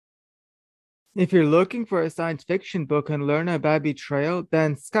If you're looking for a science fiction book and learn about betrayal,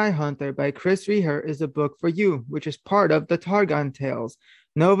 then Sky Hunter by Chris Reher is a book for you, which is part of the Targon Tales.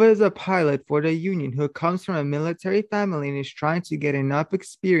 Nova is a pilot for the Union who comes from a military family and is trying to get enough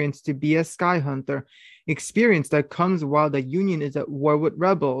experience to be a Sky Hunter, experience that comes while the Union is at war with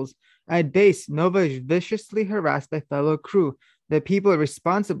rebels. At base, Nova is viciously harassed by fellow crew. The people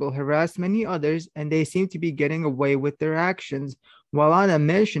responsible harass many others, and they seem to be getting away with their actions. While on a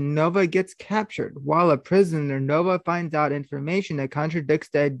mission, Nova gets captured. While a prisoner, Nova finds out information that contradicts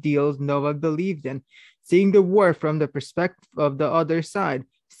the ideals Nova believed in. Seeing the war from the perspective of the other side,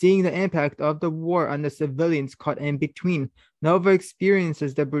 seeing the impact of the war on the civilians caught in between, Nova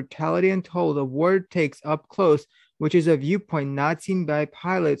experiences the brutality and toll the war takes up close, which is a viewpoint not seen by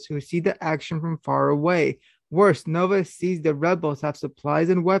pilots who see the action from far away. Worse, Nova sees the rebels have supplies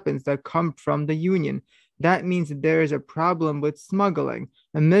and weapons that come from the Union. That means that there is a problem with smuggling,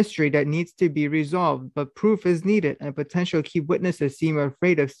 a mystery that needs to be resolved, but proof is needed, and potential key witnesses seem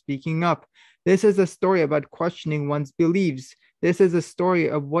afraid of speaking up. This is a story about questioning one's beliefs. This is a story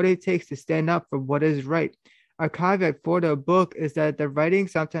of what it takes to stand up for what is right. A caveat for the book is that the writing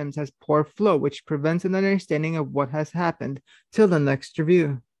sometimes has poor flow, which prevents an understanding of what has happened. Till the next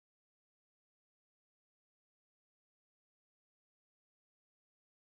review.